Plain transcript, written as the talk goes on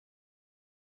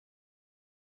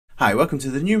Hi, welcome to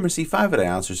the Numeracy 5-a-day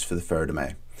answers for the 3rd of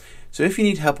May. So if you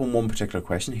need help on one particular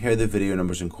question, here are the video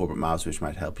numbers in Corbettmaths which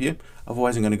might help you.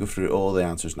 Otherwise, I'm going to go through all the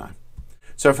answers now.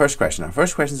 So our first question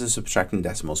is a subtracting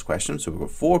decimals question. So we've got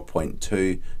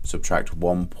 4.2 subtract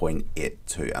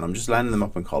 1.82, and I'm just lining them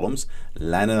up in columns,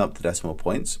 lining up the decimal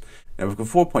points. Now we've got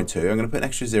 4.2, I'm going to put an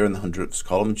extra 0 in the hundredths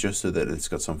column just so that it's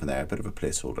got something there, a bit of a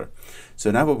placeholder. So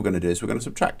now what we're going to do is we're going to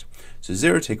subtract. So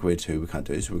 0 take away 2 we can't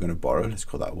do, so we're going to borrow, let's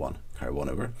call that 1, carry 1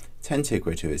 over. 10 take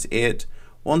away 2 is 8.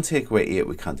 1 take away 8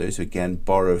 we can't do, so again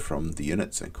borrow from the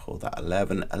units and call that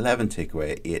 11. 11 take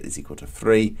away 8 is equal to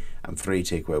 3, and 3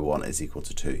 take away 1 is equal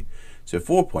to 2. So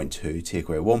 4.2 take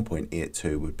away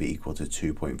 1.82 would be equal to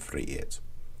 2.38.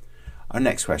 Our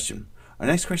next question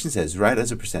says write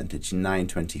as a percentage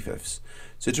 9/25.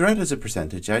 So to write as a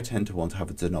percentage, I tend to want to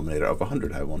have a denominator of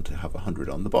 100. I want to have 100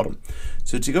 on the bottom.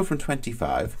 So to go from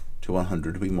 25 to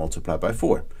 100, we multiply by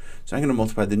 4. So I'm going to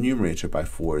multiply the numerator by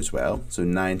 4 as well. So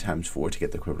 9 times 4 to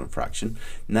get the equivalent fraction.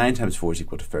 9 times 4 is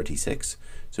equal to 36.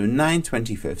 So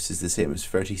 9/25 is the same as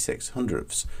 36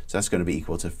 hundredths. So that's going to be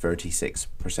equal to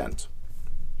 36%.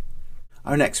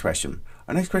 Our next question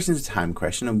is a time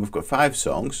question, and we've got 5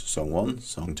 songs: song 1,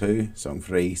 song 2, song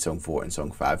 3, song 4, and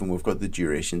song 5, and we've got the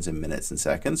durations in minutes and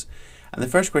seconds. And the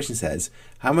first question says,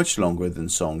 how much longer than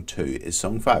song 2 is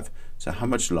song 5? So how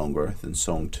much longer than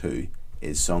song 2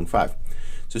 is song 5?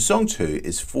 So song 2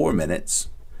 is 4 minutes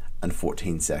and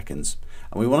 14 seconds,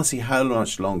 and we want to see how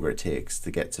much longer it takes to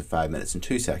get to 5 minutes and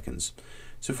 2 seconds.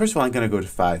 So first of all, I'm going to go to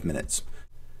 5 minutes.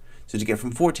 So to get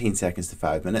from 14 seconds to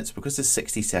 5 minutes, because there's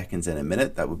 60 seconds in a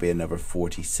minute, that would be another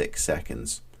 46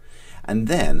 seconds. And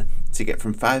then to get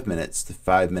from 5 minutes to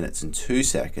 5 minutes and 2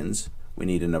 seconds, we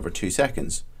need another 2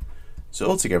 seconds. So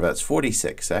altogether that's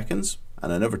 46 seconds,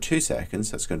 and another 2 seconds,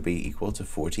 that's going to be equal to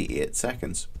 48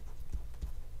 seconds.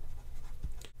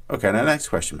 Okay, now next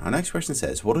question. Our next question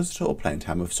says, what is the total playing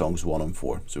time of songs 1 and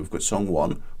 4? So we've got song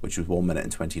 1, which was 1 minute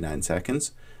and 29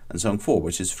 seconds, and song 4,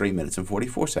 which is 3 minutes and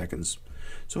 44 seconds.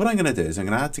 So what I'm going to do is I'm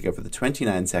going to add together the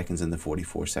 29 seconds and the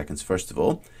 44 seconds first of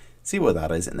all, see what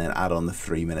that is, and then add on the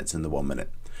 3 minutes and the 1 minute.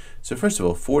 So first of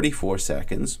all, 44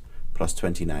 seconds plus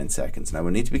 29 seconds. Now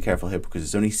we need to be careful here because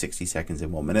it's only 60 seconds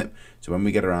in 1 minute, so when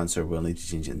we get our answer we'll need to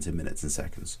change it into minutes and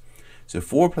seconds. So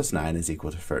 4 plus 9 is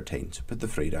equal to 13. So put the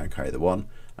 3 down, carry the 1.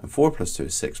 And 4 plus 2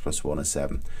 is 6, plus 1 is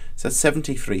 7. So that's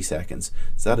 73 seconds.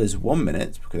 So that is 1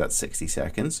 minute, because that's 60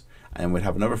 seconds. And we'd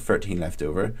have another 13 left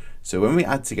over. So when we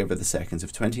add together the seconds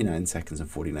of 29 seconds and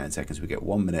 49 seconds, we get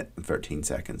 1 minute and 13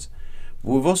 seconds.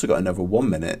 But we've also got another 1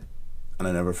 minute and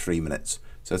another 3 minutes.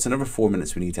 So that's another 4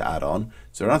 minutes we need to add on.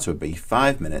 So our answer would be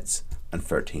 5 minutes and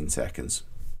 13 seconds.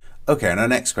 Okay, and our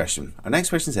next question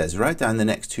says, write down the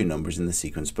next 2 numbers in the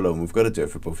sequence below, and we've got to do it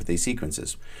for both of these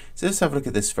sequences. So let's have a look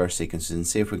at this first sequence and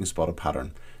see if we can spot a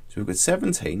pattern. So we've got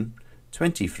 17,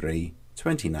 23,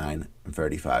 29, and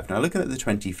 35. Now looking at the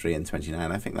 23 and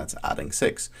 29, I think that's adding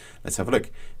 6. Let's have a look.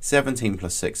 17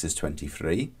 plus 6 is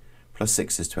 23, plus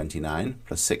 6 is 29,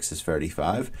 plus 6 is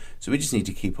 35. So we just need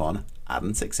to keep on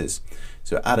adding 6's.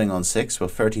 So adding on 6, well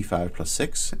 35 plus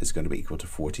 6 is going to be equal to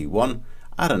 41.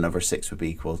 Add another 6 would be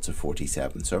equal to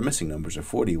 47. So our missing numbers are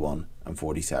 41 and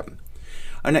 47.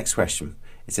 Our next question,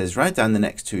 it says write down the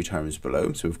next 2 terms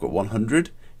below. So we've got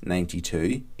 100,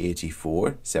 92,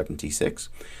 84, 76.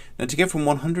 Now to get from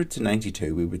 100 to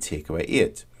 92 we would take away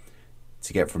 8.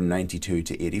 To get from 92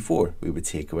 to 84 we would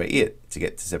take away 8. To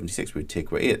get to 76 we would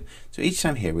take away 8. So each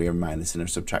time here we are minusing or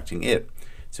subtracting 8.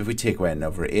 So if we take away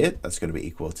another 8, that's going to be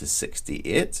equal to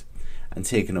 68. And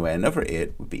taking away another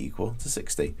 8 would be equal to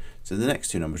 60. So the next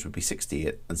 2 numbers would be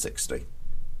 68 and 60.